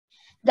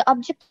The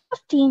objective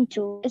of Team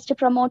 2 is to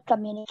promote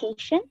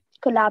communication,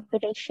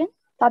 collaboration,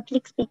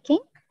 public speaking,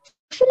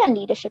 social and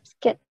leadership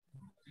skills.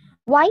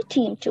 Why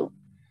Team 2?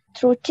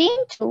 Through Team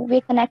 2,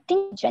 we're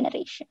connecting the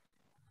generation.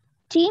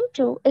 Team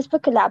 2 is for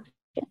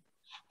collaboration.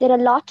 There are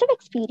lots of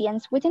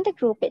experience within the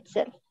group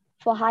itself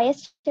for higher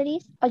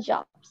studies or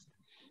jobs.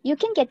 You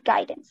can get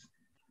guidance.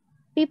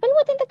 People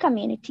within the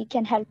community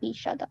can help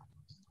each other.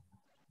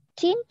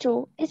 Team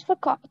 2 is for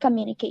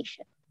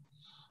communication.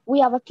 We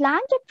have a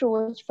planned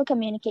approach for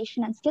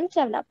communication and skills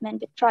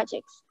development with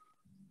projects.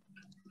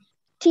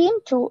 Team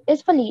 2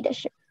 is for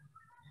leadership.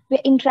 We're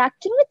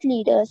interacting with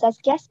leaders as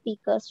guest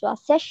speakers to our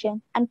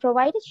session and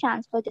provide a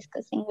chance for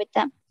discussing with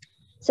them.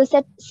 So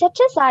set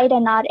aside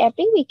an hour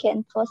every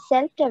weekend for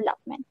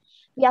self-development.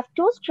 We have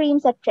two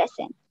streams at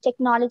present,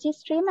 technology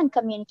stream and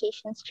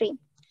communication stream.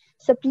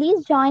 So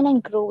please join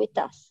and grow with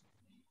us.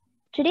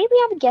 Today we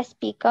have a guest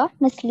speaker,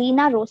 Ms.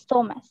 Leena Rose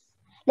Thomas.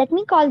 Let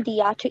me call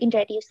Dia to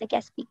introduce the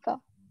guest speaker.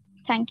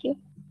 Thank you.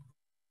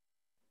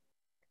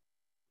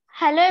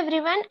 Hello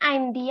everyone,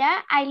 I'm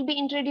Dia. I'll be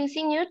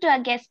introducing you to our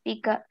guest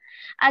speaker.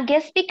 Our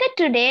guest speaker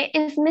today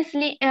is Ms.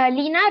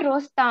 Leena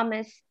Rose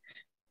Thomas.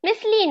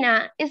 Ms.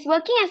 Leena is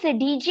working as a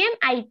DGM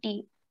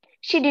IT.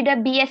 She did a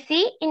BSc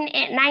in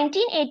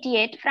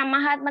 1988 from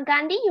Mahatma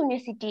Gandhi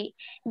University,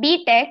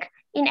 BTech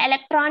in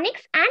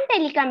Electronics and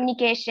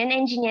Telecommunication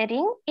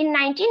Engineering in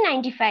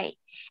 1995,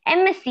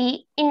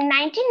 MSc in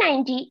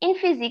 1990 in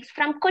Physics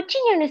from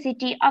Cochin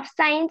University of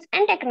Science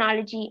and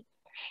Technology.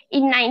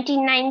 In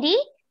 1990,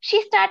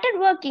 she started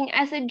working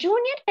as a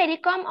junior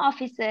telecom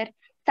officer,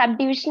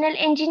 subdivisional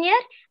engineer,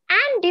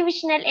 and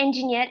divisional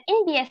engineer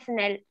in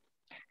BSNL.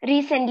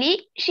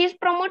 Recently, she is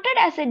promoted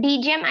as a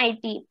DGM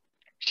IT.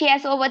 She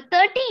has over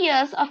 30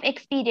 years of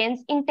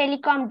experience in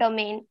telecom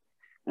domain.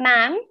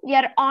 Ma'am, we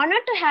are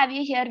honored to have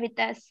you here with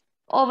us.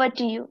 Over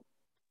to you.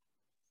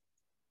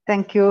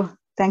 Thank you.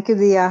 Thank you,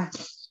 Dia.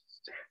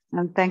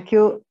 And thank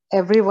you,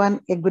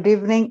 everyone. A good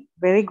evening,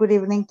 very good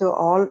evening to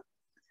all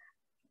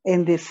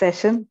in this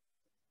session.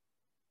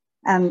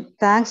 And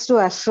thanks to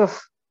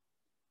Ashraf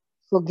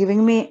for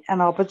giving me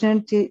an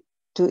opportunity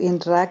to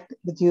interact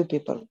with you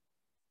people.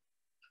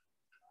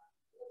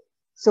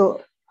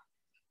 So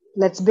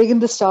let's begin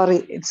the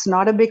story. It's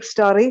not a big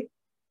story.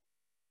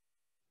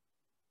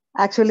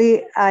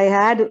 Actually, I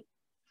had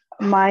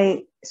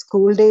my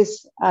school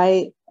days.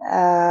 My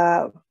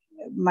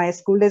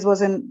school days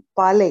was in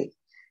Pale,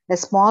 a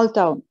small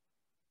town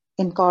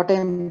in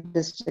Kottayam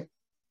district.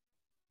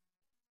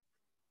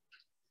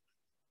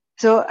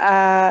 So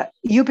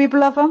you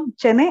people are from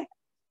Chennai,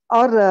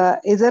 or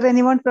is there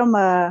anyone from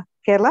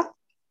Kerala?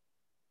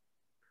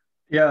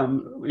 Yeah,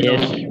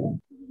 yes.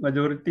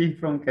 Majority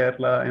from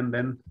Kerala and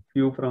then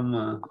few from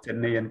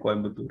Chennai and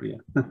Coimbatore.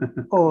 Yeah.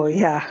 Oh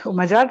yeah,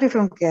 majority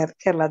from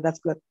Kerala. That's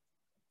good.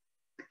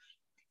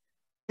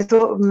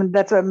 So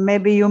that's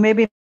maybe you may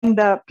be in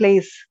the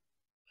place.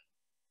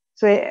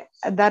 So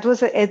that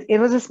was it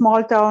was a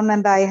small town,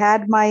 and I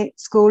had my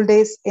school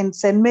days in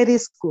St.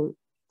 Mary's School,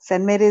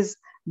 St. Mary's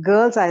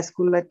Girls High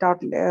School. I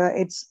taught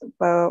it's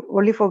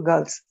only for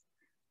girls.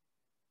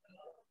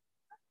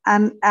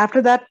 And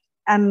after that,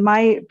 and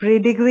my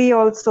pre-degree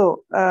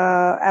also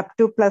up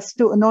to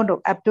 +2.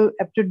 No, up to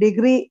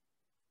degree.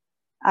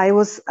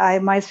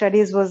 My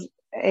studies was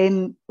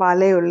in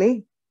Pale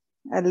only.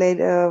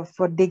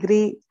 For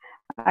degree,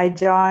 I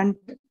joined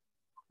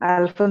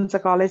Alfonso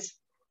College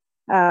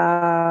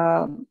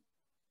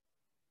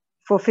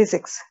for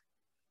physics.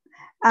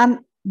 And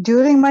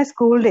during my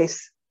school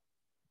days,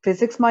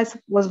 physics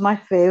was my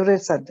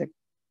favorite subject.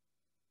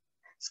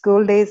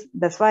 School days,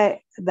 that's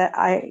why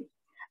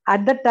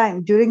at that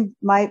time, during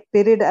my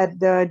period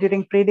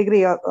during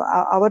pre-degree,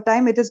 our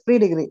time it is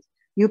pre-degree.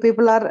 You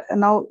people are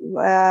now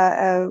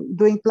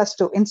doing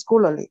 +2 in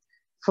school only.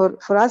 For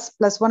us,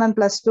 +1 and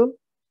 +2,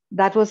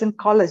 that was in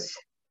college.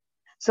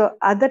 So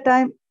at the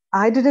time,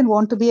 I didn't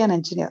want to be an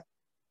engineer.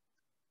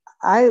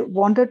 I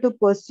wanted to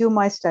pursue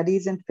my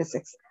studies in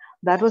physics.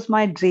 That was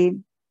my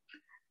dream.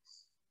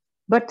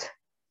 But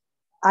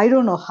I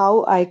don't know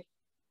how I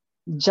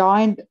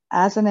joined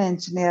as an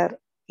engineer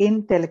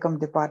in telecom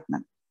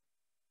department.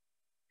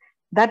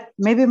 That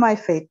may be my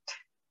fate.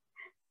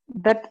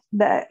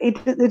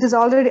 It is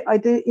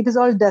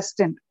all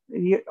destined.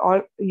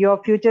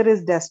 Your future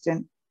is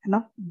destined. You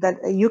know that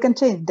you can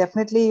change.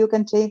 Definitely, you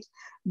can change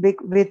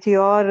with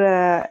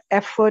your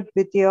effort,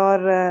 with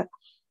your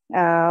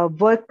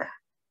work,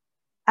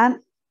 and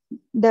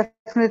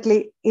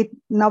definitely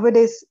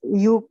nowadays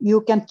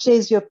you can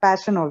chase your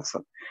passion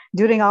also.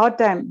 During our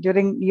time,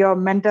 during your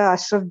mentor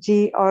Ashraf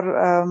ji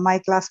or my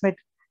classmate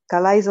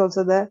Kala is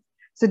also there.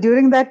 So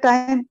during that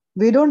time,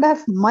 we don't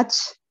have much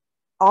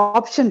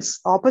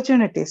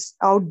opportunities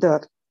out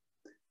there.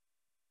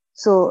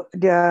 So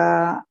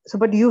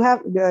but you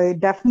have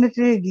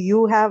definitely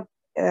you have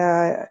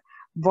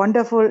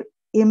wonderful,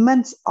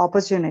 immense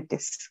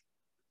opportunities.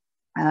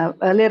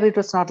 Earlier it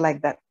was not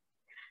like that.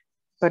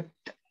 But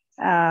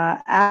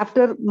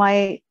after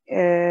my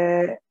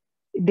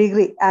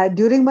degree,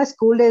 during my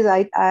school days,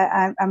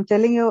 I'm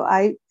telling you,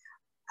 I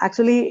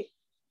actually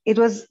it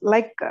was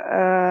like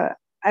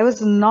I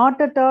was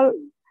not at all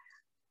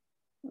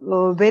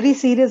very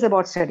serious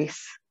about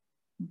studies.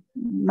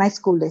 My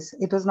school days,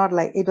 it was not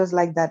like, it was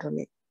like that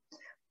only.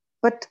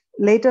 But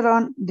later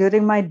on,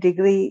 during my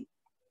degree,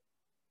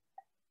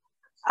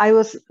 I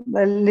was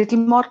a little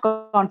more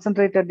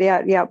concentrated.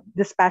 Yeah,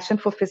 this passion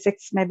for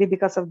physics, maybe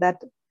because of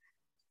that.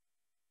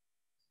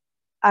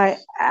 I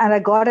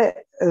got a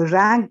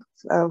rank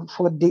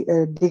for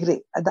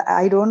degree.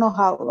 I don't know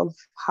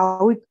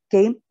how it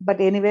came,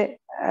 but anyway,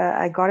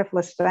 I got a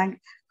first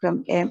rank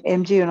from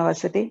MG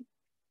University,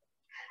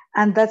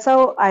 and that's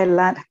how I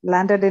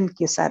landed in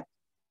CUSAT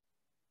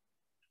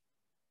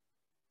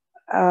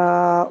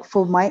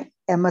for my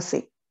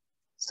MSc.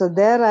 So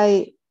there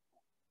I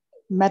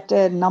met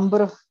a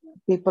number of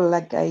people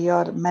like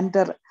your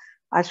mentor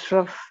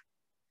Ashraf,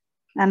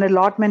 and a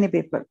lot many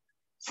people.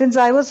 Since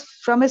I was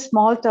from a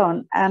small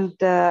town and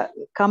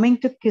coming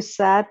to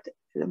CUSAT,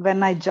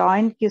 when I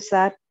joined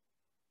CUSAT,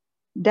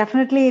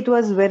 definitely it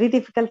was very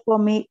difficult for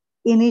me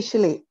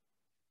initially,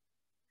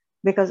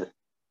 because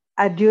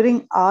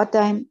during our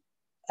time,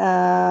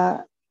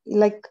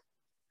 like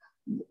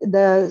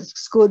the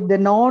school, the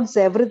notes,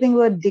 everything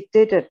were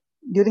dictated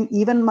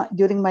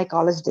during my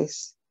college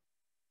days.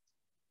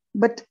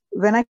 But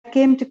when I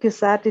came to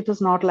CUSAT, it was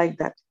not like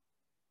that.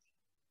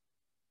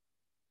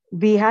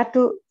 We had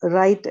to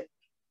write,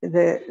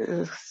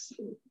 the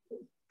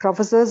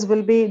professors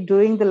will be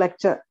doing the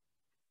lecture.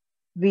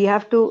 We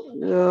have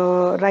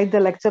to write the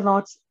lecture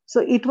notes. So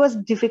it was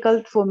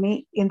difficult for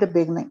me in the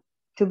beginning,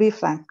 to be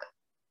frank.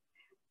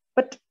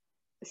 But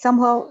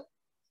somehow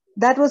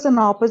that was an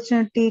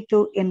opportunity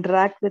to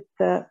interact with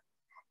the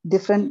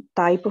different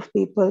type of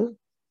people.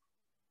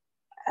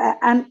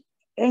 And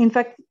in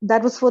fact,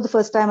 that was for the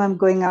first time I'm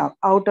going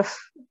out of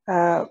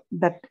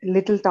that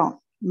little town.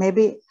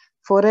 Maybe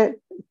for a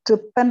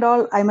trip and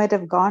all, I might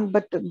have gone,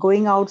 but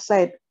going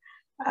outside,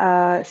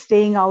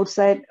 staying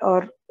outside,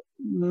 or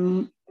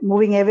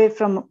moving away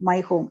from my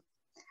home,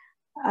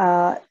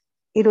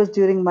 it was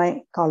during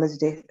my college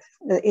days,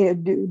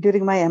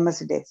 during my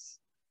MSc days.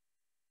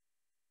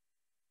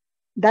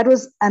 That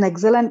was an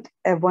excellent,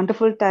 a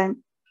wonderful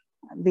time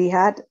we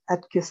had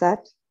at CUSAT.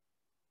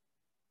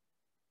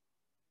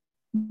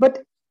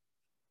 But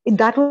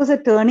that was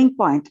a turning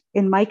point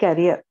in my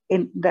career.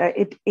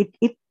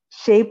 It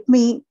shaped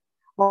me,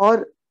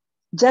 or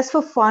just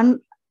for fun,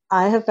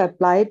 I have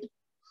applied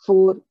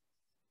for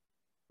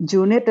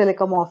junior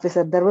telecom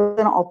officer. There was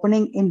an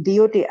opening in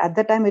DOT. At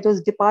that time, it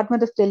was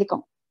Department of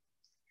Telecom.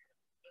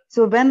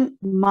 So when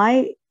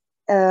my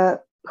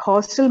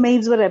hostel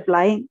mates were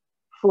applying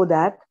for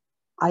that,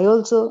 I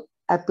also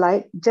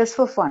applied just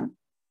for fun.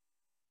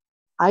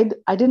 I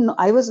didn't know,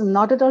 I was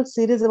not at all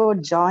serious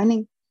about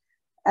joining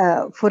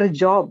for a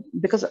job,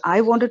 because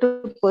I wanted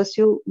to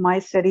pursue my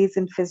studies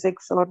in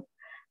physics, or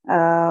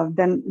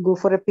then go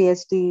for a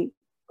PhD.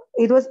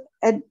 It was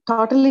a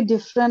totally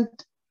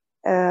different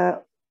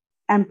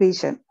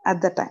ambition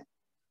at that time.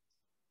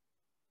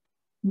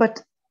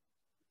 But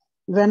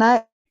when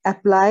I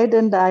applied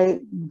and I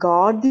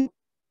got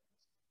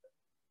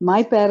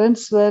my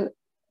parents were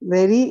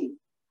very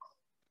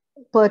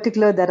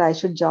particular that I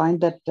should join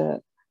that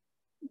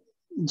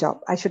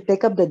job. I should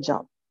take up the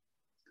job.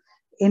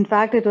 In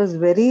fact, it was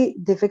very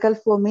difficult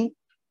for me.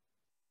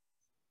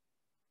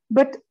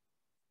 But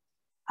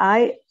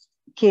I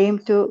came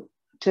to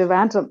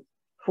Trivandrum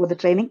for the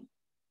training.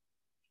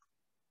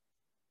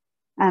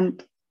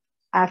 And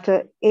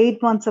after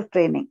 8 months of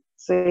training,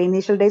 so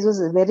initial days was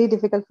very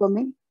difficult for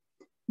me.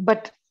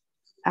 But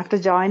after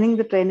joining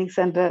the training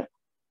center,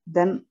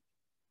 then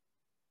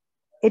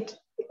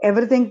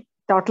everything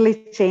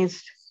totally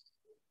changed.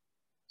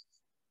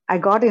 I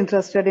got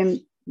interested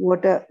in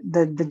what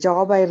the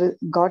job I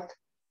got,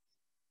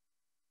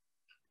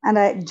 and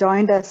I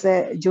joined as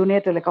a junior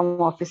telecom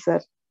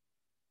officer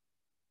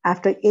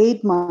after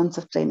 8 months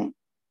of training.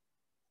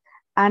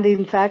 And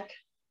in fact,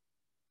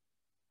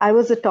 I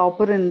was a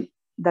topper in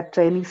that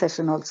training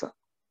session also.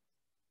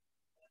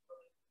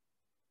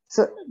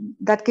 So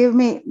that gave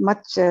me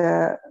much,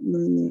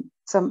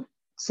 some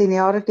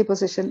seniority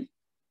position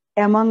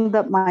among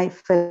my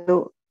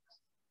fellow,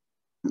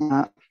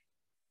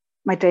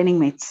 my training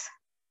mates.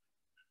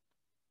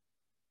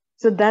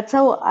 So that's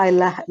how I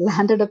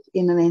landed up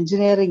in an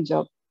engineering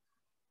job.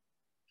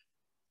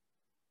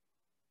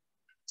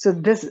 So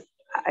this,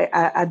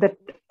 at the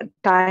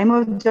time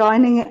of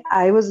joining,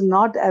 I was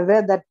not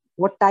aware that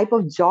what type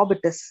of job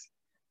it is.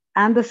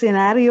 And the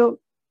scenario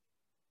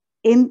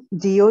in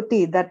DOT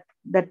that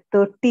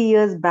 30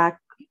 years back,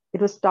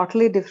 it was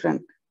totally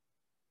different.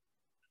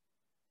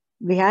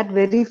 We had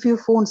very few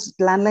phones,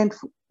 landline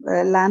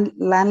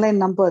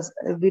numbers.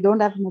 We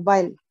don't have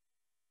mobile.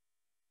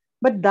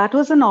 But that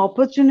was an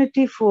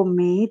opportunity for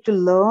me to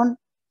learn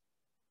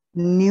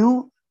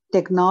new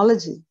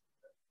technology.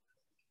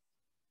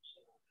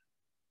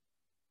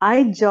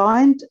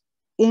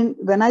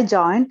 When I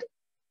joined,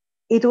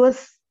 it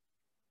was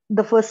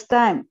the first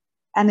time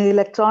an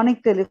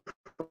electronic telephone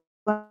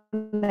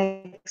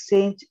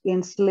exchange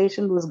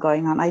installation was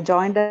going on. I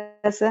joined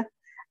as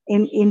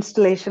in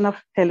installation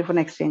of telephone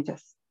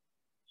exchanges.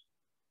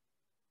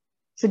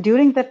 So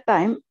during that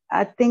time,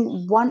 I think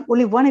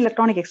only one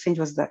electronic exchange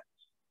was there.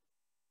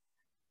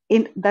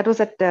 That was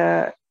at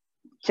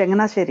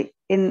Changanasheri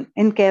in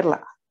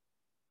Kerala.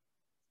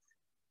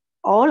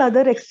 All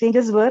other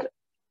exchanges were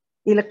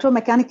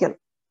electromechanical.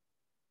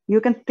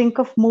 You can think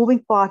of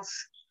moving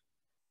parts.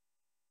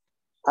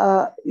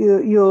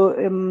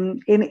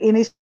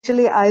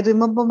 Initially, I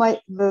remember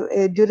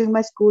during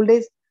my school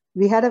days,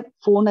 we had a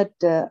phone at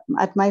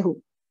my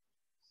home.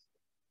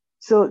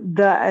 So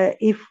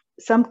if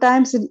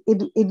sometimes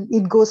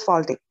it goes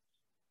faulty.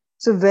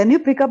 So when you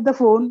pick up the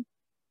phone,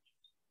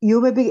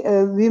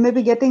 we may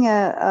be getting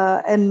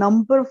a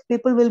number of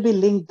people will be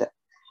linked.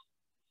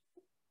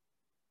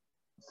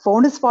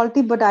 Phone is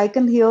faulty, but I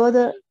can hear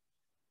the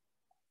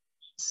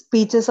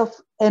speeches of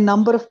a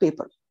number of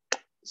people.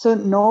 So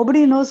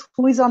nobody knows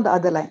who is on the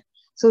other line.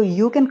 So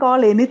you can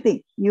call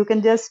anything. You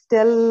can just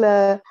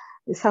tell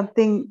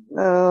something.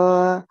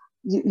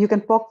 You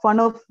can poke fun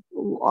of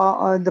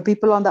the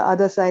people on the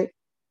other side.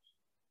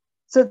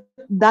 So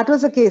that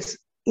was the case.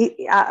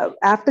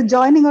 After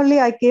joining only,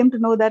 I came to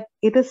know that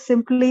it is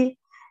simply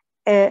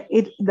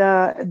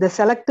the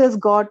selectors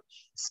got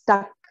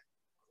stuck.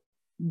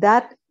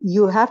 That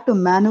you have to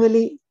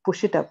manually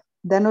push it up.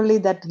 Then only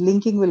that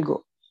linking will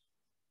go.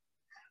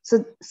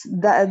 So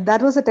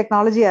that was a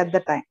technology at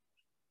the time.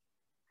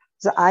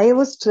 So I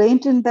was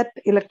trained in that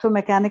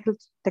electromechanical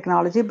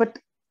technology, but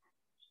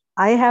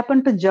I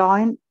happened to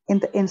join in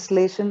the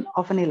installation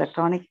of an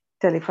electronic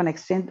telephone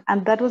exchange,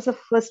 and that was the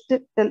first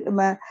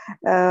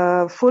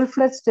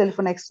full-fledged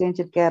telephone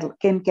exchange in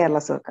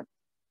Kerala Circle.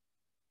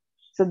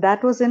 So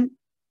that was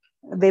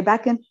way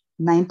back in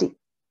 90.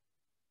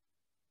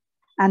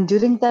 And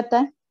during that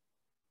time,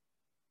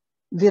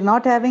 we're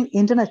not having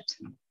internet.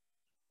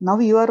 Now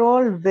you are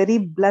all very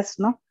blessed,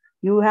 no?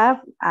 You have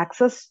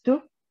access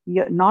to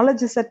your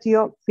knowledge is at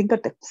your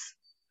fingertips,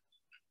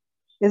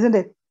 isn't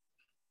it?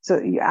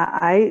 So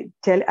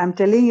I'm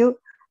telling you,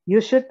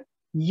 you should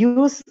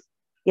use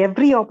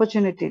every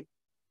opportunity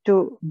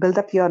to build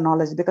up your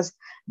knowledge, because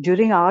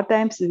during our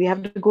times, we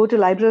have to go to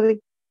library,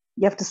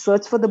 you have to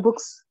search for the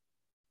books.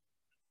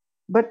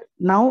 But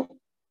now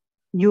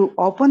you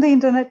open the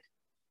internet,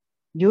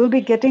 you will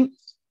be getting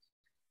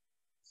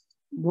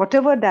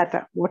whatever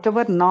data,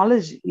 whatever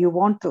knowledge you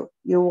want to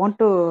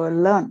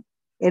learn,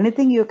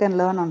 anything you can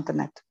learn on the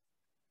net.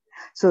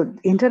 So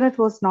internet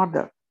was not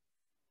there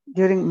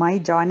during my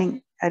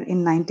joining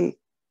in 90.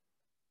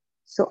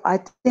 So I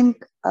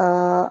think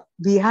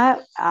we have,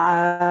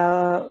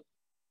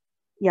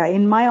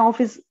 in my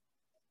office,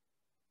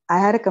 I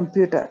had a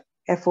computer,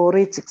 a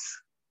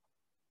 486,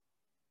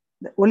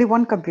 only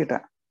one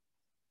computer.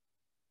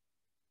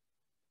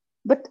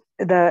 But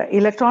the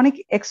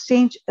electronic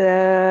exchange,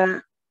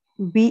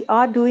 we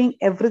are doing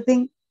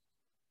everything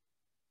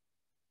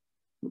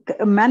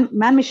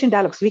man-machine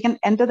dialogues. We can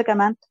enter the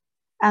command,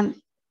 and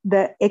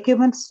the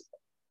equipments,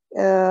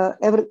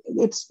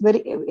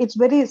 it's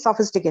very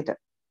sophisticated.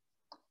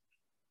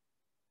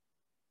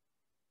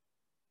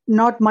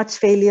 Not much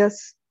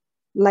failures,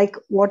 like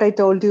what I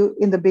told you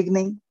in the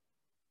beginning,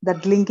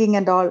 that linking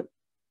and all.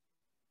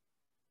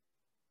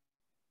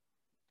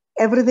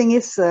 Everything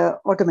is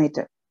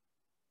automated.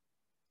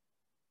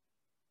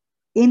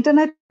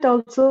 Internet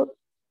also,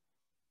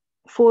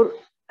 for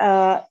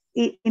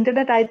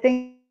internet, I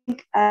think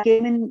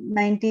came in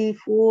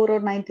 94 or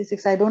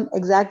 96. I don't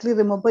exactly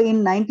remember.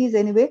 In 90s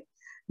anyway.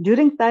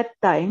 During that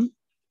time,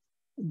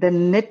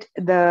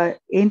 the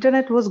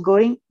internet was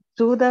going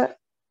through the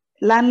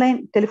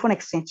landline telephone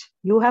exchange.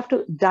 You have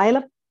to dial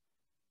up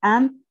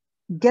and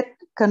get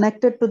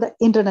connected to the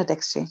internet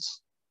exchange.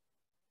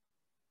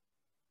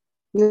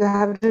 You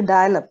have to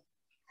dial up,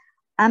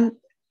 and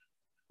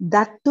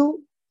that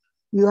too,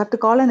 you have to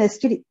call an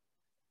STD.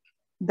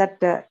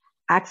 That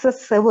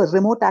access server,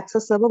 remote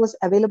access server, was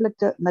available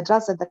at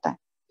Madras at that time.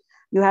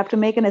 You have to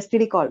make an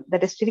STD call.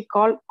 That STD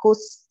call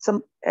costs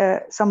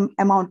some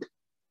amount,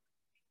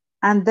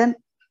 and then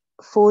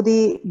for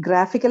the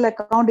graphical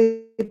account,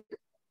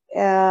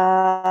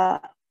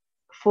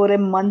 for a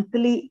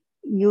monthly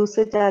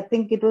usage, I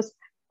think it was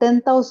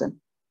 10,000.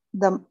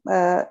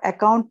 The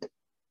account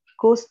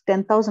cost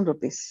 10,000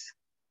 rupees.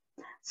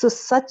 So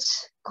such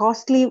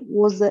costly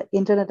was the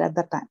internet at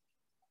that time.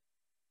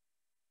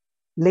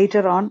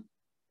 Later on,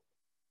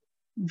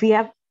 we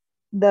have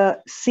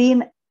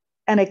seen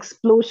an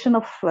explosion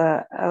of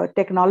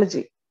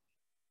technology.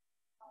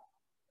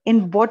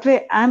 In what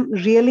way? I'm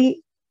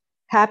really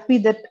happy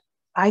that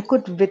I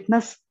could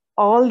witness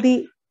all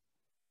the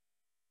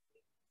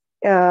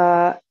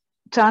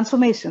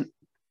transformation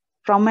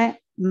from a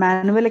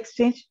manual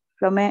exchange,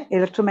 from an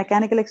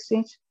electromechanical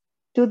exchange,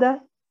 to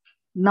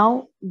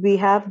now we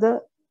have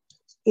the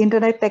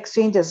internet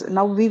exchanges.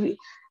 Now we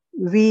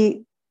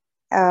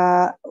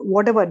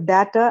whatever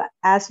data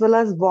as well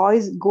as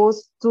voice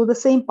goes through the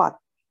same path.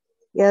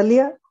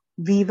 Earlier,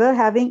 we were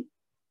having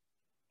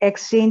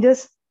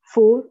exchanges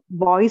for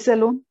voice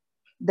alone,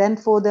 then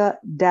for the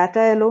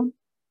data alone.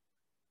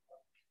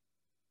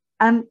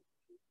 And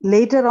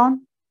later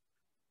on,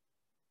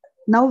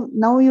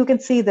 now you can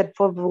see that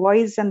for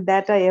voice and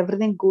data,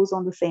 everything goes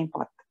on the same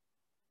path.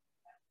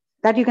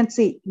 That you can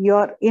see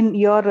in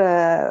your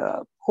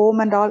home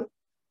and all.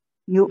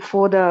 You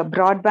for the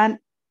broadband,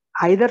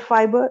 either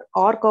fiber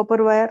or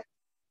copper wire,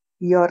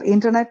 your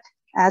internet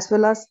as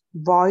well as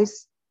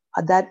voice,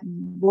 that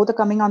both are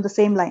coming on the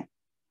same line,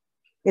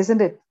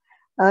 isn't it?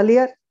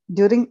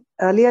 During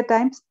earlier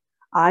times,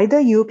 either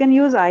you can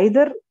use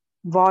either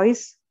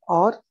voice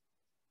or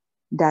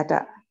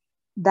data.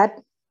 That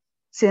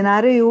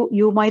scenario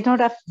you might not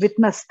have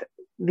witnessed.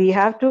 We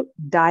have to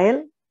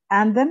dial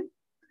and then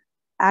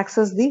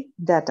access the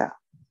data.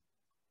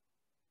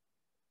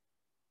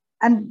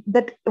 And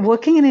that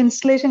working in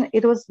installation,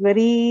 it was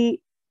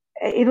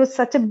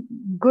such a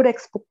good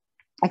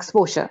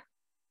exposure,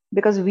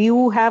 because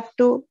you have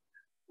to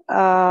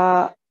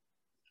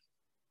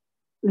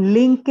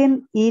link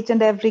in each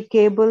and every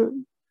cable,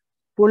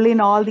 pull in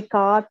all the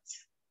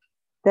cards,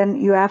 then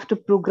you have to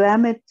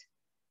program it.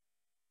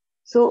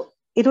 So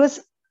it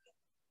was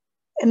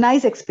a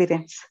nice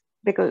experience,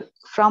 because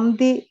from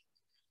the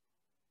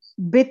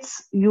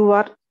bits you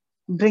are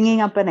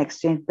bringing up an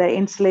exchange, the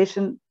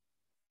installation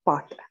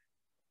part.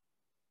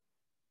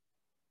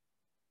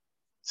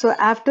 So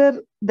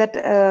after that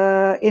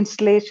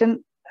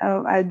installation,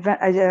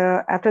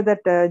 after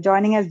that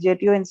joining as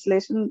JTO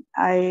installation,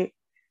 I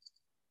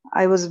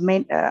was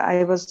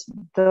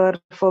there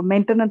for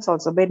maintenance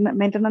also.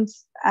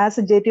 Maintenance as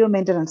a JTO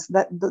maintenance.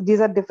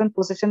 These are different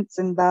positions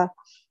in the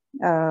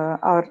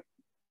our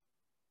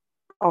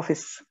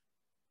office.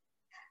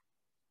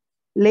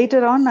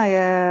 Later on,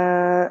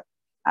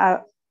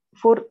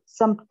 for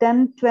some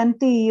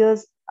 10-20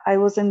 years, I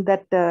was in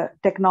that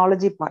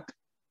technology part.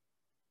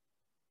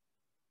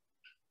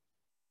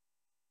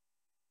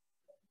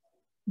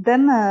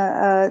 Then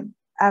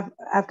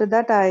after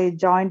that, I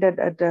joined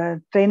at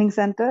a training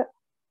center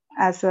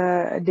as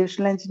a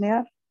divisional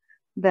engineer.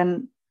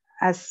 Then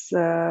as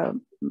I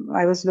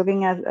was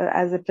looking at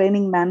as a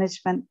training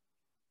management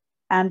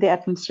and the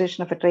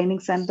administration of a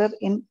training center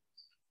in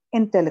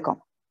Telecom.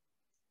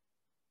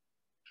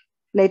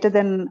 Later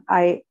then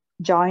I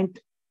joined,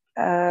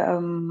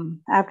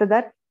 after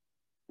that,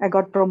 I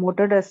got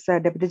promoted as a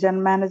deputy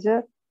general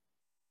manager.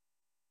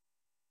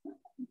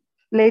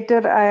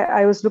 Later,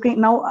 I was looking,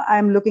 now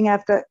I'm looking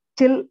after,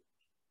 till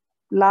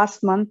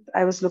last month,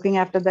 I was looking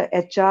after the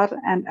HR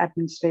and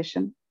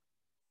administration.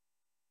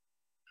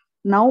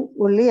 Now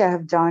only I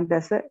have joined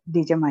as a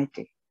DGM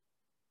IT.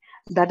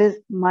 That is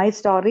my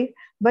story.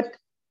 But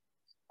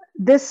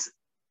this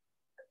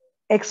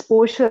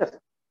exposure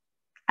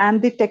and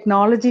the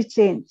technology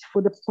change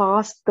for the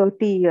past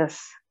 30 years,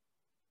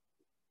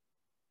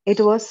 it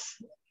was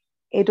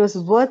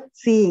worth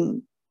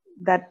seeing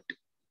that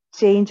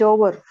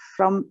changeover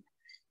from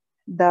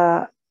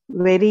the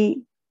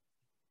very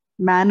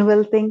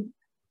manual thing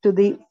to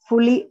the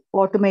fully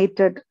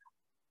automated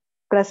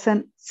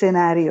present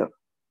scenario.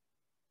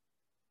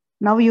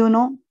 Now,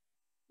 even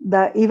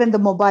the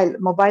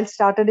mobile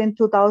started in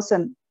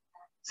 2000.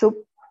 So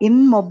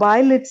in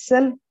mobile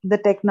itself, the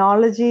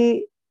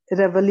technology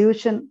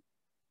revolution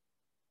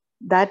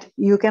that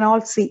you can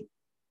all see.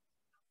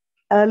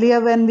 Earlier,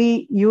 when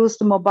we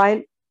used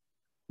mobile,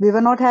 we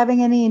were not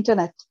having any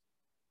internet.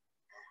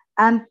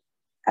 And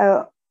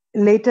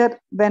later,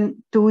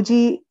 when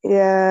 2G,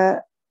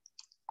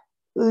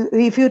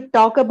 if you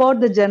talk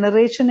about the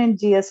generation in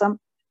GSM,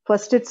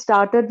 first it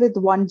started with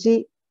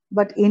 1G,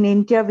 but in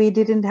India, we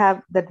didn't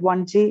have that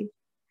 1G.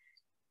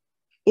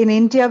 In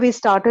India, we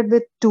started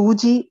with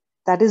 2G,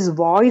 that is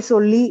voice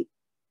only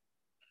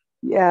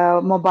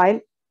mobile.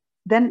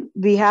 Then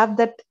we have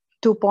that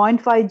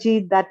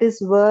 2.5G, that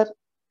is where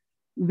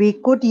we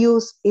could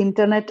use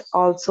internet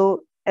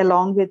also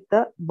along with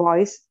the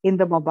voice in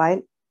the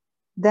mobile.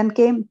 Then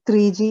came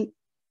 3G.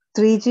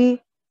 3G,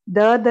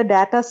 the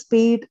data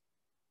speed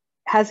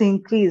has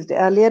increased.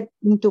 Earlier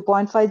in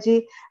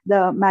 2.5G,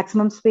 the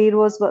maximum speed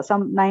was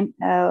some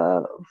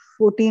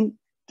 14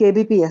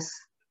 kbps.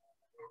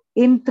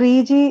 In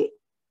 3G,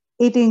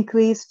 it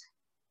increased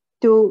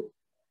to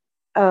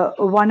 1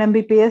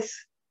 Mbps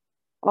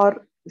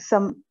or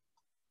some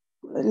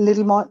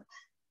little more.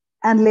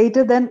 And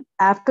later then,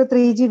 after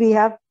 3G, we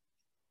have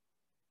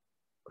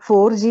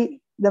 4G.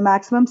 The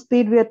maximum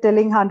speed we are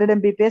telling 100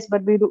 Mbps,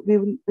 but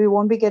we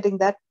won't be getting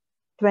that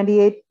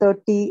 28,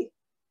 30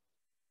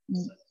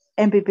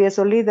 Mbps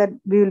only that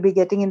we will be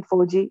getting in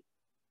 4G.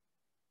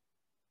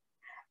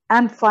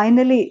 And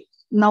finally,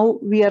 now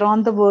we are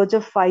on the verge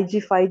of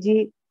 5G.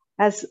 5G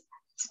has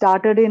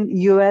started in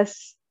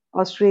US,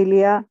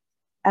 Australia,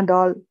 and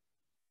all.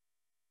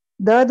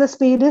 The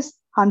speed is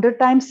 100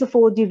 times the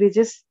 4G, which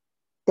is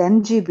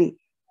 10 GB.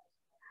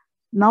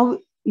 Now,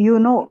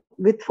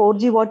 with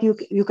 4G, what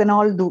you can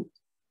all do.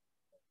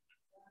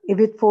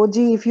 With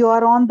 4G, if you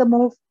are on the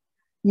move,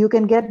 you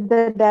can get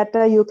the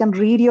data, you can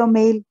read your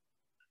mail,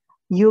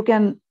 you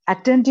can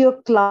attend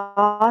your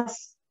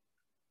class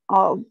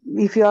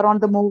if you are on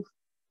the move.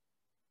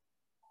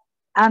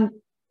 And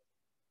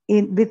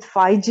with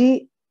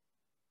 5G,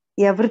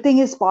 everything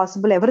is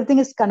possible, everything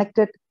is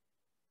connected.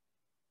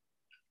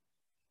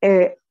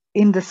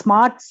 in the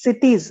smart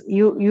cities,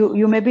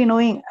 you may be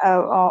knowing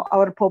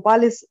our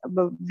Bhopal is,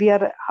 we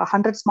are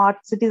 100 smart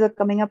cities are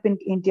coming up in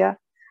India.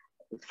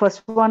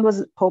 First one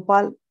was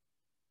Bhopal.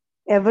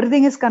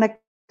 Everything is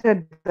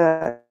connected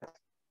there.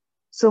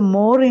 So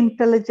more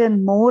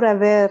intelligent, more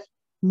aware,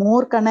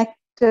 more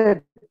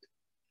connected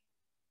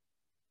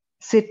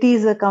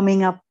cities are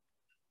coming up.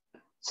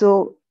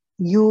 So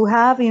you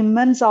have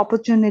immense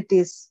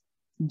opportunities,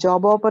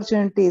 job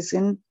opportunities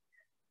in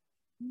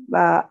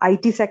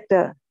IT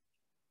sector,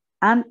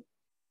 and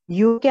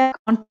you can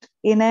contribute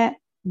in a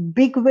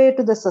big way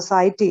to the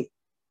society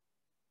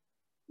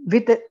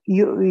with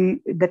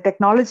the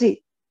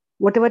technology,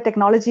 whatever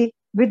technology.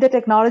 With the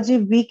technology,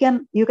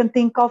 you can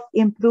think of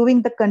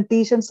improving the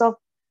conditions of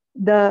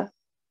the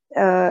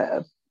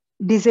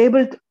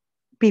disabled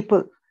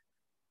people.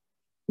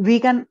 We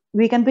can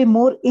be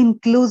more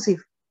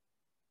inclusive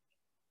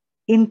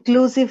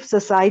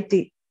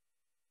society.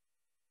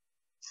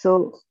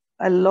 So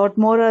a lot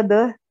more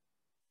other.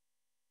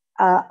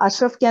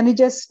 Ashraf, can you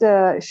just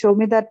show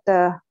me that?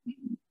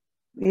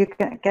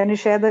 Can you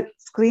share the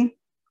screen?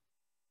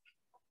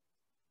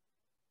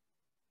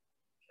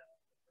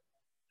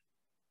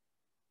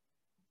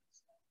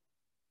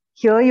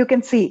 Here you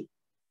can see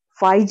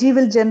 5G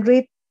will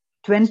generate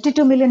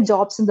 22 million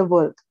jobs in the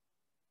world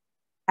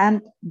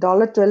and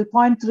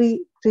 $12.3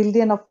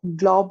 trillion of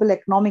global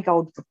economic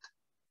output.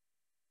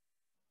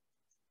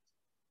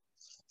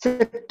 So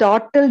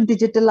total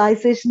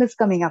digitalization is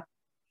coming up.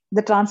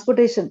 The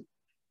transportation.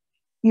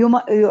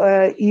 You'll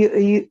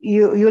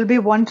be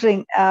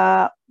wondering,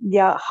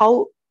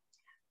 how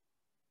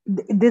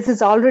this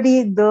is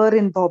already there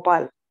in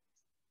Bhopal.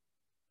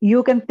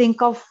 You can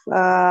think of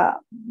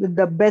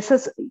the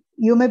buses.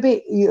 We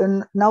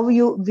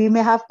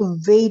may have to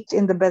wait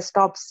in the bus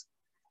stops,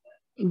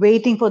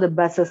 waiting for the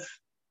buses.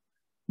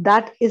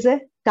 That is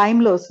a time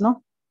loss,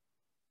 no?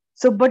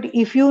 So, but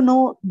if you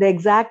know the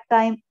exact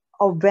time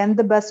of when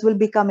the bus will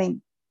be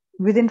coming,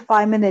 within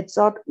 5 minutes,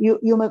 or you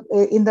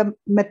in the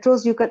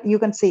metros, you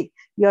can see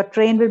your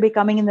train will be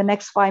coming in the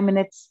next 5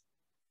 minutes,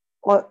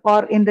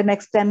 or in the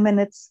next 10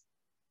 minutes.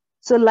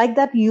 So like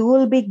that, you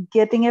will be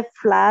getting a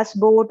flash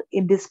board,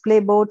 in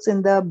display boards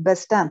in the bus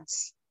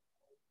stands,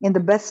 in the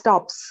bus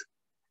stops.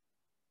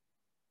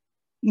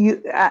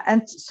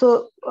 And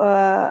so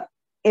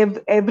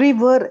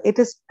everywhere it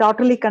is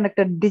totally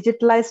connected,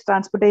 digitalized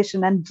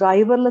transportation and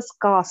driverless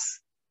cars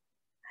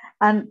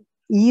and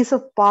ease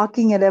of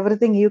parking and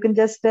everything. You can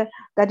just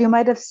that you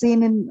might have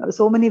seen in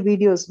so many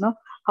videos, no?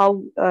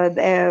 How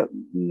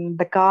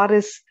the car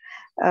is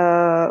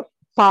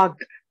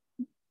parked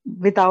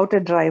without a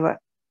driver,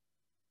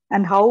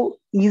 and how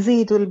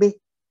easy it will be.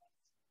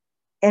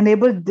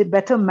 Enable the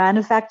better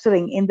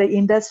manufacturing in the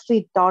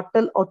industry,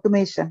 total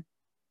automation.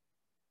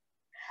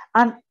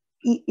 And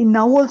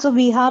now also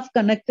we have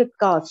connected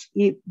cars.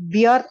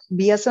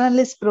 BSNL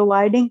is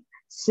providing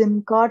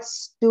SIM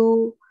cards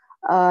to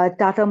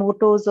Tata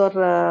Motors or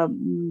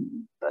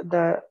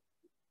the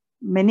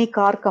many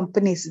car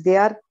companies. They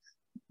are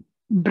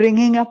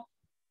bringing up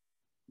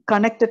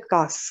connected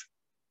cars.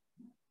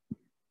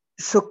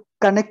 So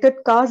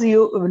connected cars,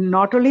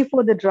 not only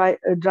for the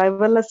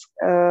driverless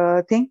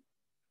thing,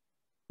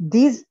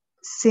 these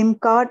SIM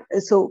card,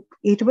 so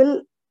it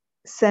will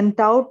send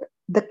out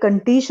the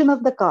condition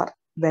of the car,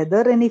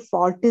 whether any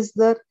fault is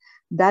there,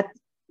 that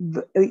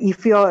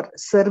if your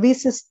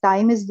service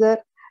time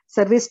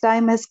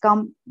has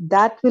come,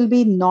 that will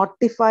be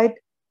notified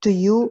to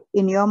you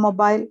in your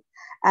mobile,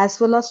 as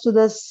well as to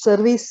the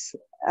service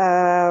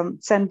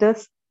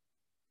centers.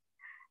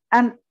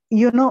 And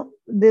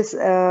this,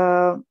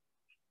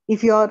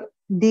 if your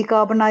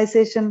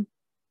decarbonization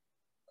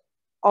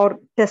or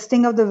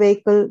testing of the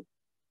vehicle,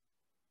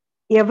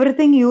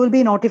 everything you will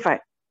be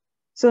notified.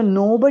 So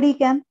nobody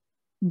can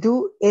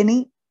do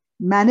any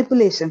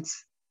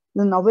manipulations.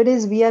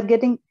 Nowadays we are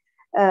getting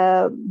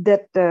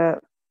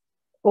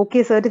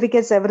OK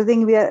certificates,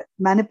 everything we are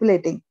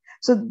manipulating.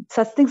 So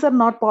such things are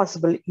not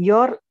possible.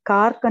 Your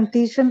car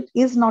condition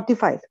is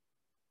notified.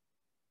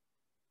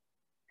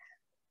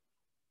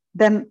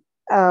 Then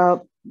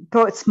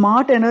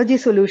smart energy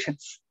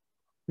solutions,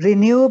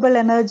 renewable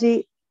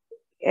energy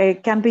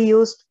can be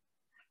used.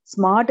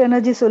 Smart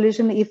energy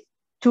solution, if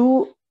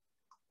two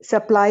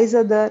supplies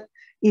are there,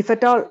 if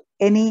at all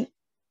any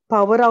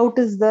power out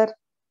is there,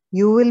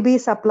 you will be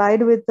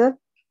supplied with the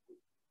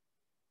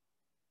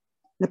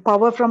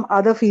power from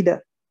other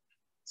feeder.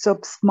 So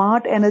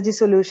smart energy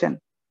solution,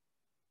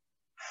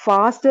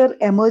 faster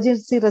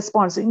emergency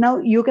response. Now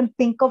you can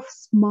think of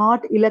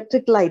smart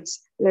electric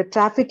lights,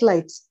 traffic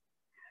lights.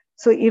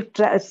 So if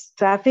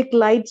traffic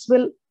lights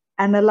will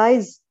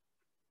analyze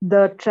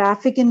the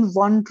traffic in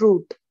one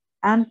route,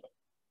 and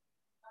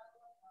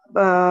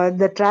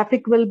the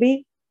traffic will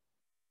be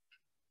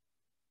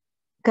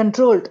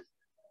controlled,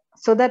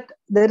 so that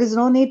there is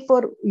no need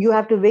for you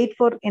have to wait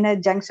for in a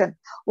junction,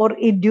 or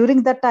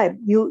during that time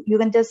you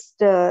can just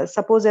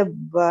suppose a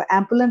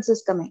ambulance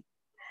is coming.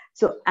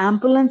 So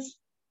ambulance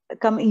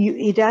coming,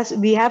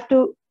 we have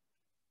to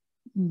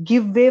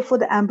give way for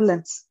the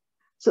ambulance.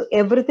 So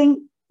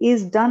everything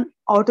is done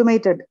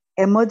automated,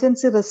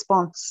 emergency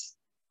response,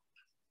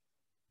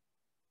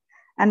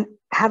 and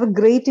have a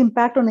great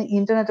impact on the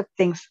Internet of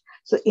Things.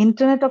 So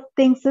Internet of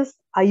Things is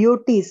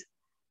IoTs.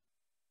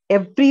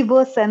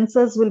 Everywhere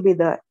sensors will be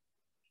there.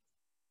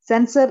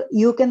 Sensor,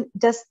 you can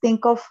just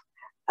think of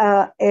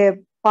a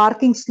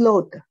parking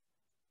slot.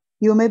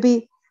 You may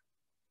be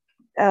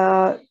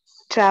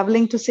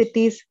traveling to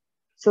cities.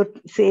 So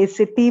say a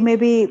city may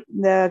be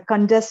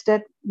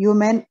congested. We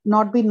may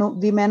not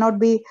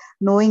be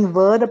knowing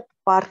where the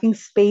parking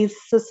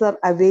spaces are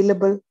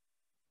available.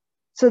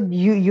 So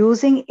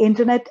using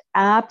internet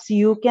apps,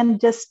 you can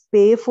just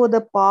pay for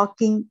the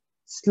parking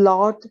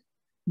slot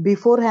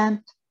beforehand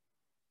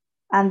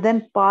and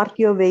then park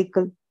your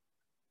vehicle.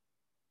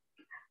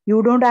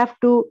 You don't have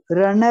to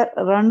run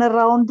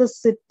around the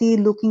city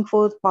looking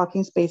for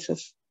parking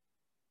spaces.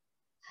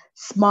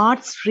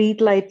 Smart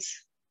street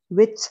lights,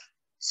 which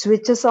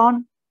switches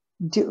on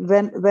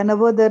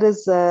whenever there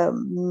is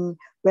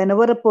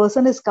whenever a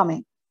person is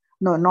coming.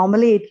 No,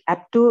 normally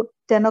up to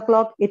 10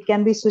 o'clock it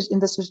can be switched in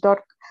the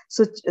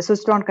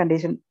switched on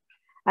condition.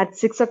 At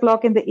 6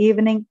 o'clock in the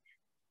evening,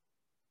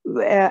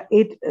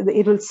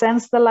 it will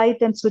sense the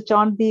light and switch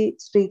on the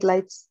street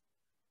lights.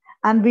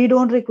 And we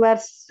don't require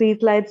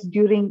street lights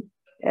during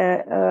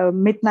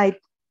midnight.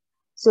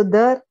 So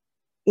there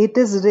it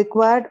is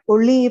required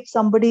only if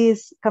somebody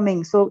is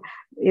coming. So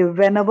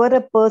whenever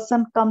a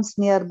person comes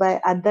nearby,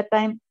 at that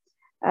time,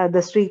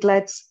 the street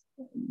lights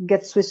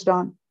get switched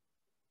on.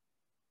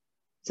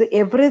 So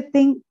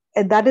everything,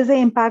 that is the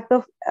impact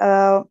of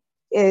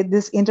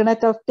this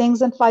Internet of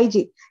Things and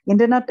 5G.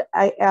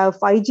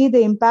 5G,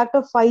 the impact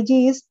of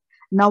 5G is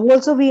now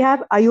also we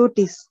have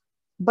IoTs,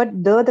 but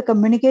the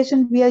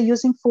communication we are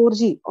using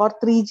 4G or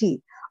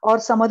 3G or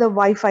some other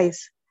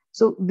Wi-Fi's.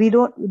 So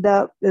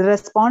the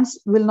response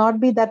will not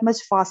be that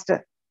much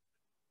faster.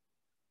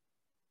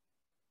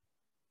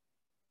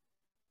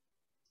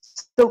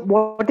 So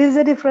what is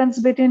the difference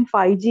between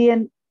 5G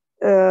and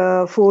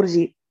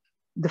 4G?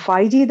 The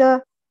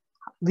 5G,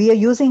 we are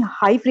using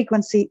high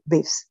frequency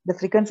waves. The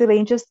frequency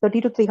range is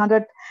 30 to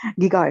 300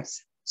 gigahertz.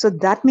 So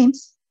that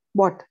means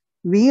what?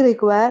 We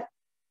require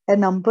a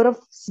number of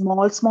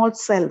small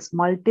cells,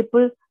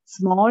 multiple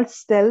small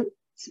cell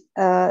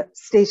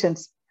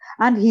stations.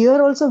 And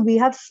here also we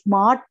have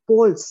smart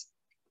poles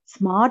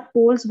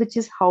which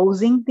is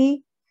housing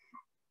the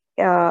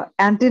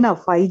antenna,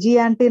 5G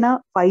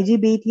antenna, 5G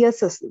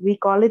BTS, we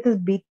call it as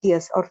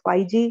BTS or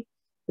 5G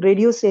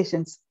radio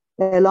stations.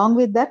 Along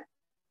with that,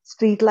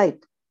 street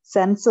light,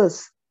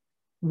 sensors,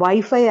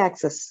 Wi-Fi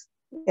access,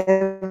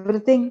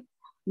 everything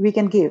we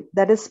can give.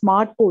 That is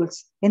smart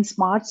poles. In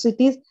smart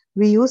cities,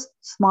 we use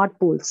smart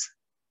poles.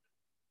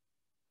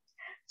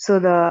 So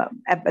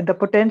the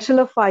potential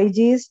of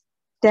 5G is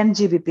 10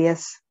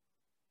 Gbps.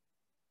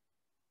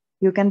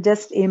 You can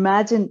just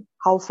imagine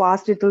how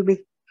fast it will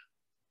be.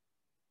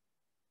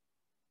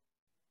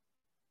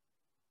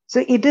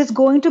 So it is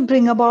going to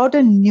bring about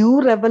a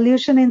new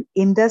revolution in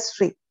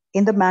industry,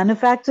 in the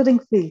manufacturing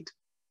field.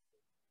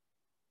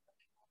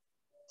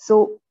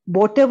 So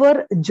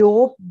whatever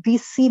job we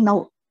see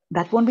now,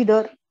 that won't be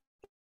there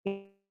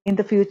in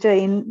the future,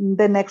 in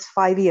the next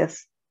 5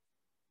 years.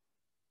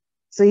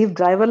 So if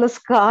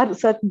driverless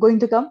cars are going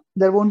to come,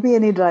 there won't be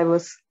any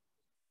drivers.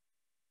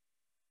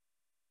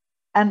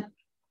 And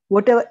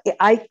whatever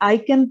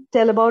I can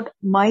tell about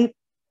my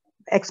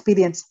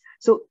experience.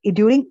 So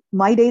during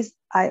my days,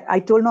 I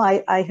told no,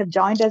 I have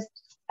joined as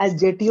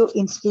JTO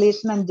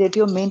installation and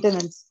JTO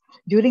maintenance.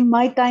 During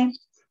my time,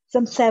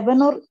 some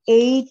 7 or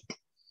 8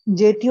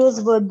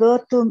 JTOs were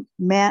there to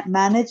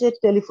manage a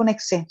telephone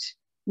exchange,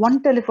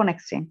 one telephone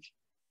exchange.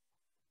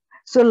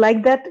 So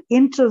like that,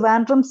 in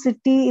Trivandrum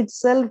city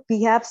itself,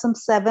 we have some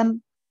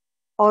 7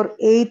 or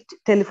 8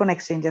 telephone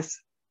exchanges.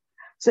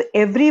 So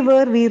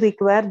everywhere we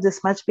require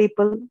this much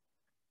people,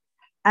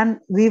 and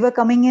we were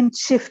coming in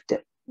shift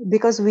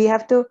because we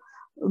have to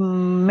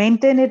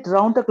maintain it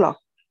round the clock.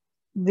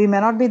 We may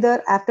not be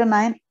there after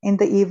 9 in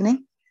the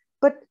evening,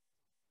 but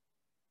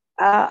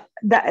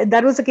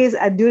that was the case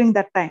during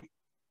that time.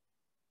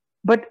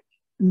 But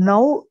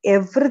now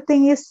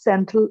everything is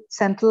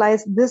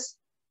centralized. This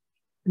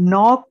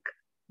NOC,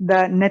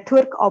 the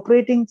network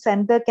operating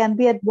center, can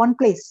be at one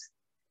place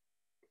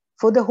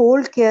for the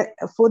whole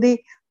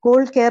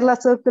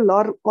Kerala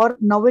circle, or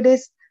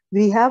nowadays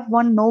we have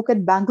one NOC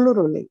at Bangalore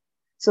only.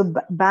 So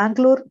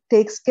Bangalore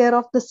takes care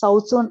of the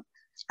South Zone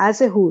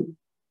as a whole.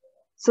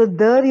 So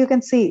there you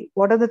can see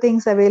what are the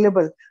things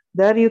available.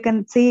 There you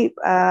can see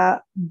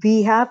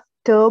we have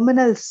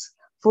terminals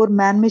for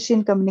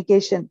man-machine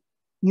communication.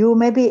 You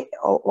may be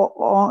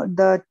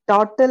the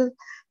total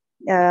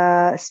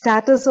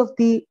status of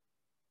the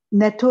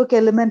network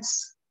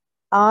elements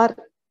are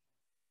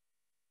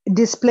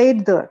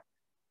displayed there.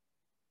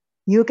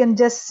 You can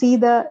just see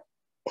the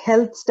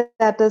health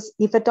status.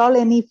 If at all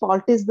any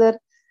fault is there,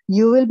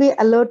 you will be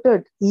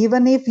alerted.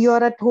 Even if you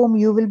are at home,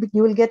 you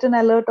will get an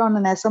alert on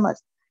an SMS,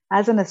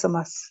 as an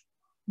SMS.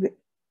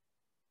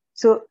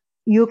 So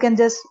you can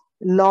just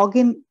log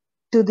in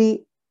to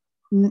the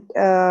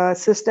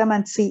system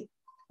and see,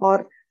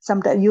 or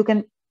Sometimes you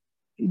can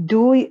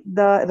do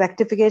the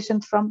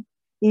rectification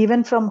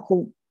even from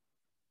home.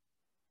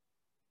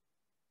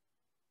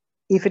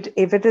 If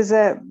it is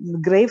a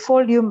grave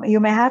fault, you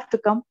may have to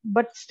come,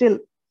 but still,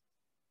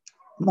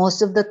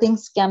 most of the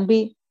things can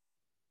be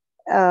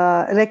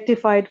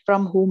rectified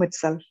from home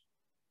itself.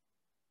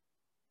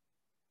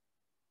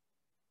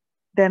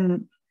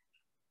 Then,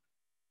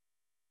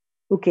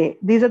 okay,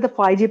 these are the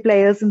 5G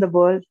players in the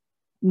world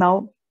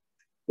now.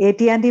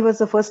 AT&T was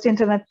the first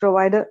internet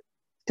provider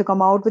to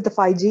come out with the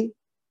 5G,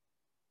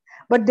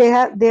 but they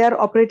are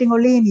operating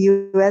only in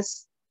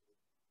US.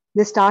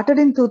 They started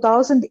in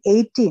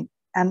 2018,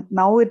 and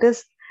now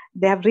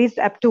they have reached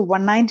up to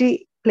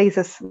 190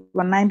 places.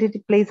 190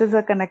 places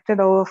are connected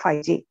over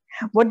 5G.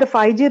 What the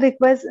 5G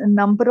requires, a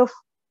number of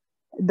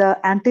the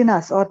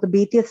antennas or the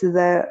BTS,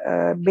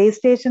 the base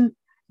station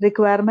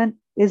requirement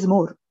is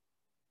more.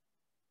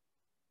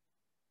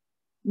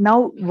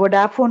 Now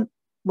Vodafone,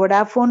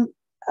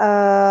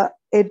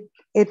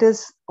 it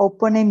is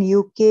open in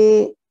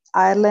UK,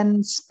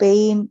 Ireland,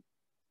 Spain,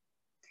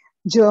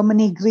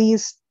 Germany,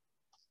 Greece,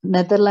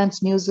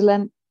 Netherlands, New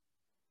Zealand,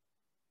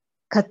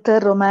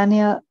 Qatar,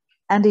 Romania,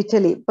 and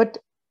Italy. But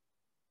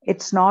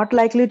it's not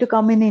likely to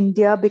come in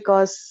India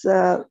because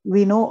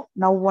we know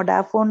now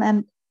Vodafone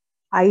and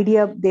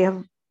Idea, they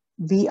have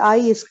VI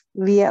is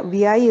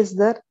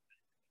there.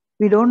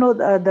 We don't know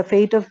the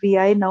fate of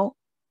VI now.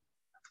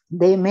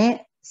 They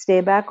may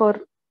stay back or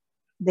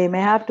they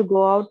may have to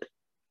go out.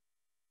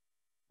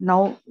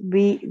 Now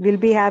we will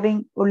be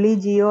having only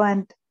Jio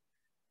and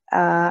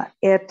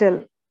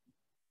Airtel.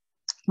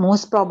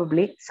 Most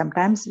probably,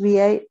 sometimes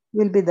VI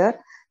will be there.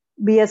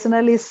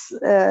 BSNL is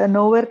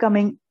nowhere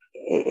coming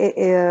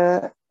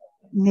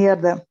near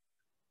them.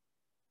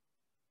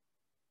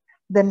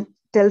 Then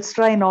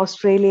Telstra in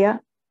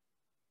Australia,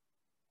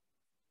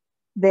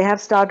 they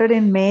have started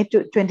in May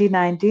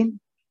 2019.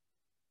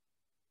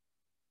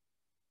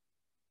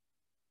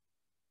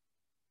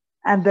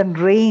 And then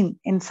Rain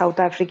in South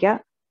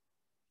Africa.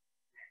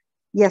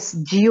 Yes,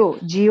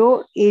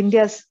 Jio,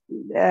 India's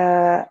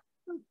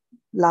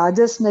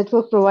largest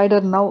network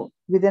provider now.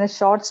 Within a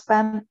short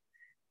span,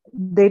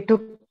 they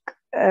took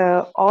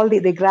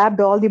they grabbed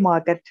all the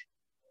market.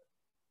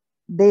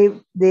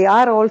 They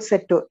are all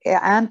set to,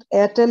 and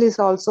Airtel is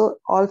also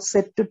all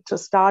set to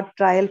start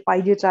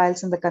 5G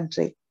trials in the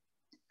country.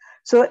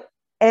 So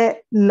a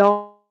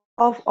lot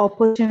of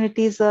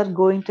opportunities are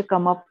going to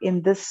come up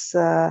in this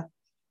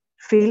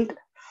field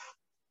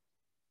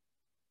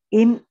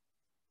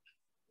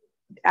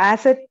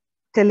as a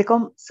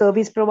telecom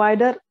service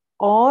provider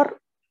or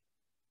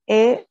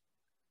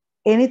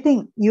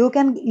anything. You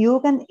can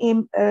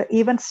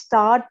even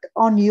start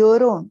on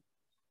your own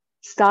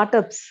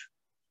startups,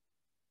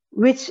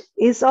 which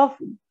is of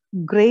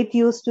great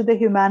use to the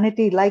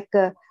humanity. Like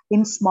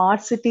in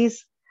smart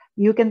cities,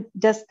 you can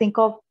just think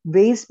of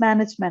waste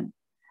management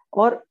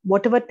or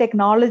whatever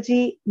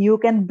technology you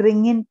can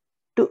bring in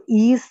to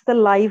ease the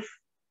life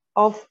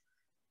of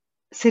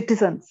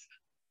citizens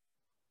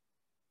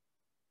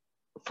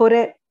for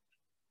a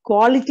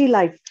quality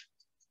life,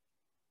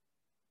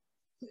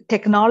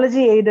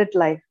 technology aided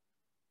life.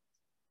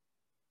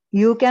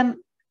 You can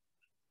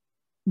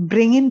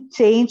bring in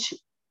change.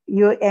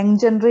 Your young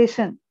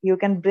generation, you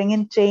can bring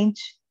in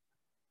change.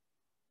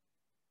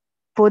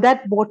 For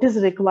that, what is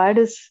required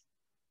is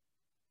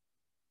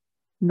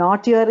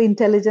not your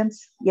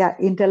intelligence. Yeah,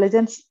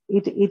 intelligence,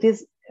 it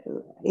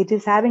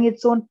is having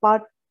its own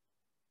part,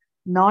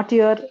 not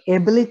your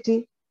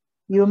ability.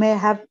 You may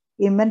have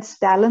immense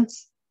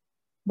talents,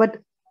 but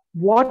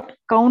what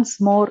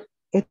counts more,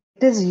 it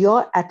is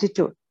your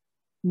attitude.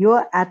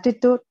 Your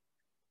attitude,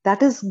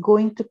 that is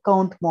going to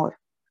count more.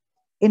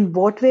 In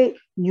what way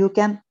you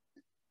can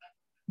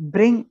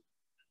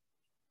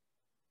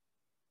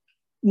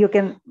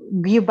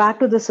give back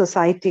to the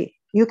society.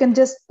 You can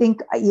just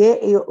think,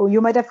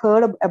 you might have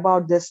heard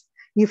about this.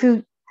 If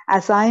you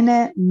assign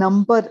a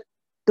number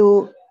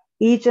to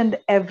each and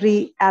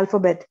every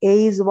alphabet,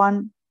 A is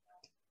 1,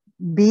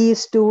 B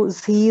is 2,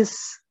 C is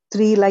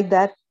 3, like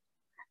that,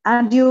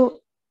 and you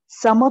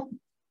sum up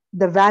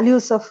the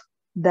values of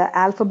the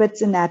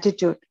alphabets in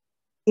attitude,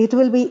 it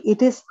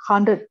is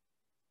 100.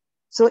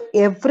 So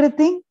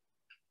everything,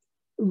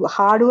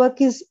 hard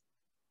work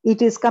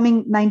it is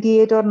coming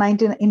 98 or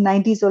 90 in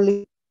 90s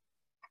only.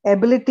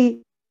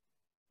 Ability,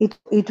 it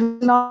will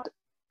not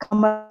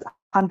come as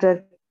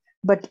 100,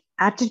 but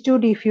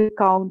attitude, if you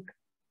count,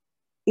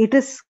 it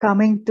is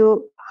coming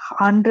to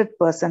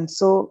 100%.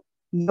 So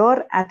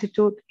your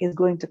attitude is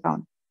going to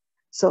count.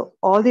 So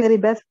all the very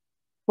best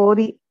for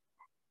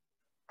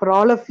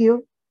all of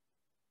you.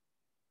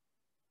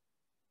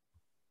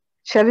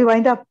 Shall we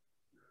wind up?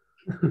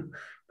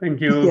 Thank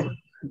you. Yeah.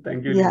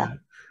 Thank you, Yeah. Leena.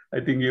 I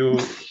think you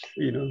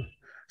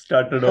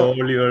started all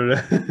your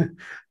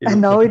and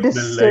now it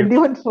is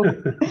 21 for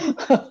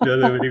That's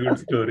a very good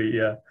story,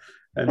 yeah.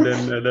 And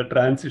then the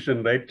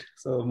transition, right?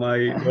 So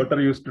my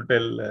daughter used to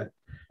tell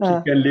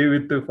she can live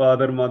with the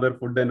father, mother,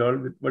 food and all,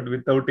 but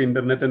without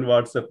internet and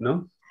WhatsApp,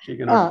 no? She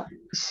cannot.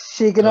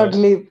 She cannot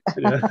leave.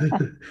 Yeah.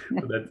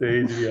 So that's the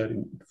age we are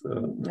in.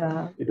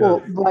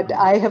 So but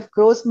I have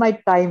crossed my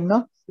time,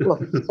 no? Oh,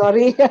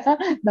 sorry.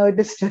 Now it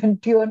is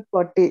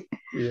 21:40.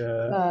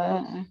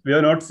 Yeah. We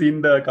have not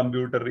seen the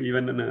computer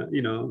even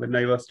when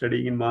I was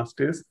studying in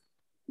masters.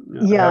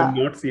 I have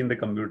not seen the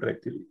computer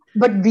actually.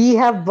 But we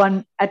have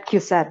one at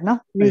QSAT, no?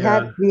 We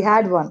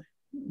had one.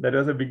 That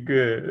was a big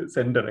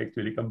center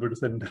actually, computer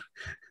center.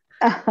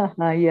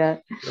 Yeah.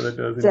 So that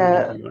was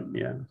a one.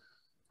 Yeah.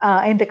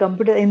 In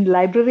the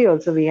library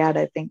also we had,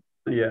 I think.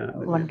 Yeah.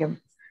 One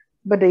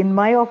but in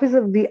my office,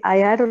 I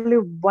had only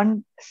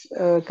one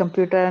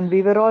computer, and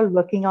we were all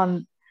working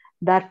on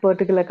that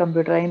particular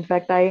computer. In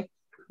fact, I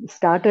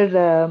started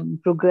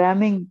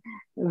programming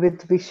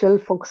with Visual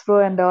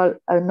Foxpro and all,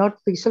 not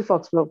Visual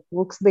Foxpro,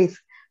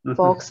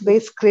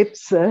 Fox-based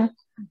scripts in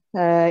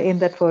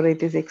that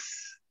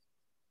 486.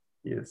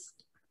 Yes.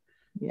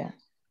 Yeah.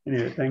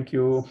 Anyway, thank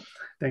you.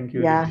 Thank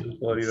you, Yeah. Leena,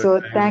 for your so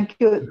time. Thank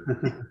you.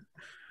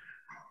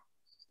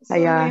 So,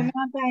 Leena,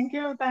 thank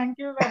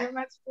you very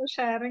much for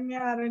sharing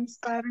your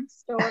inspiring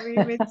story,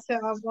 which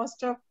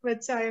most of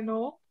which I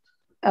know.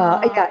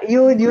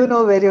 You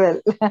know very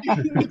well.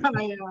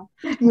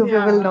 You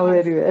people know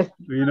very well.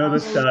 We know the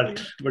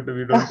start, but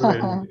we don't know the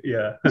end.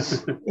 Yeah.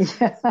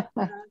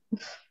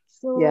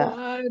 So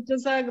it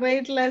was a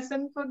great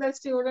lesson for the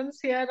students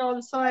here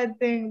also, I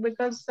think,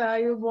 because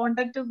you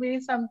wanted to be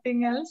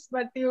something else,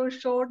 but you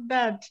showed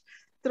that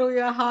through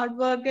your hard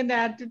work and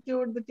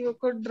attitude that you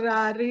could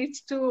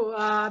reach to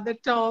the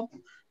top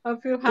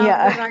if you have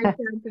the right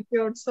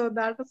attitude. So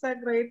that is a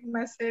great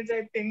message,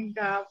 I think,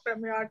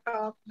 from your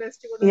talk, the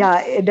students.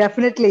 Yeah,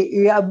 definitely.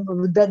 Yeah,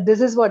 this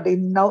is what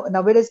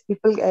nowadays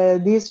people,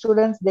 these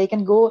students, they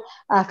can go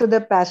after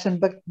their passion,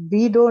 but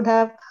we don't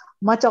have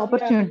much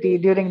opportunity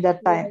during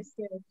that time.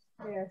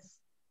 Yes.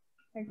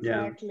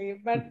 Exactly. Yeah.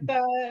 But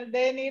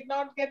they need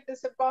not get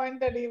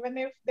disappointed even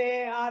if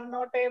they are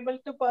not able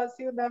to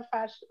pursue their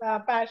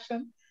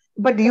passion.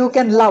 But you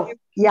can love.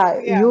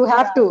 You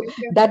have to.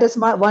 That is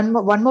my one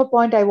more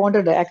point I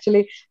wanted.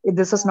 Actually,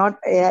 this is not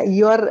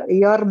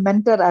your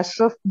mentor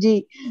Ashraf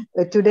ji.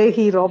 Today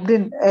he robbed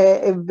in.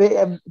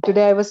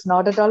 Today I was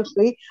not at all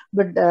free.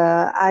 But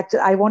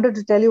I wanted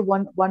to tell you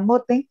one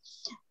more thing,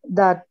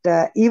 that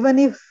even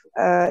if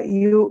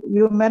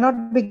you may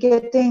not be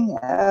getting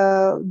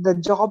the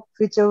job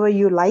whichever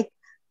you like,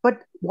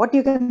 but what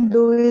you can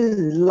do is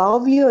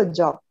love your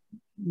job.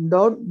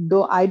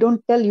 I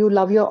don't tell you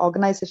love your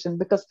organization,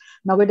 because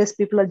nowadays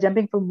people are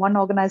jumping from one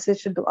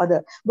organization to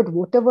other. But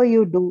whatever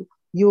you do,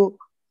 you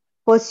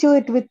pursue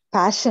it with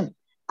passion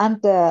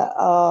and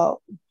throw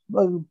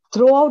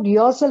out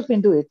yourself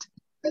into it,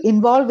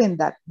 involve in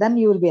that, then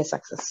you will be a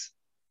success.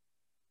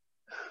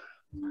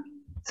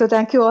 So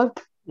thank you all.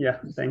 Yeah,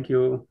 thank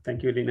you,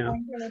 Leena.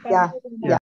 Thank you.